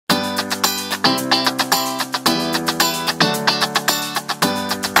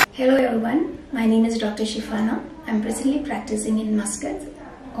Hello everyone, my name is Dr. Shifana. I'm presently practicing in Muscat,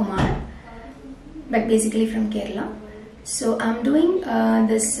 Oman, but basically from Kerala. So I'm doing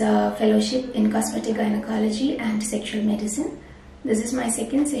this fellowship in Cosmetic Gynecology and Sexual Medicine. This is my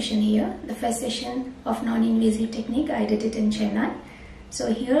second session here. The first session of non-invasive technique, I did it in Chennai.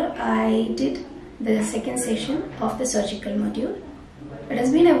 So here I did the second session of the surgical module. It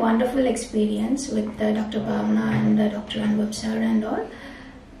has been a wonderful experience with Dr. Bhavna and Dr. Anubhav sir and all.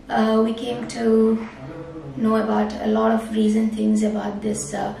 We came to know about a lot of recent things about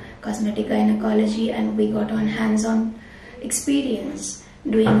this cosmetic gynecology, and we got on hands-on experience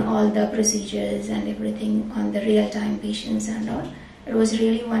doing all the procedures and everything on the real-time patients and all. It was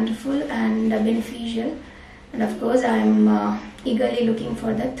really wonderful and beneficial, and of course I'm eagerly looking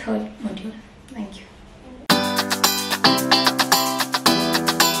for the third module. Thank you.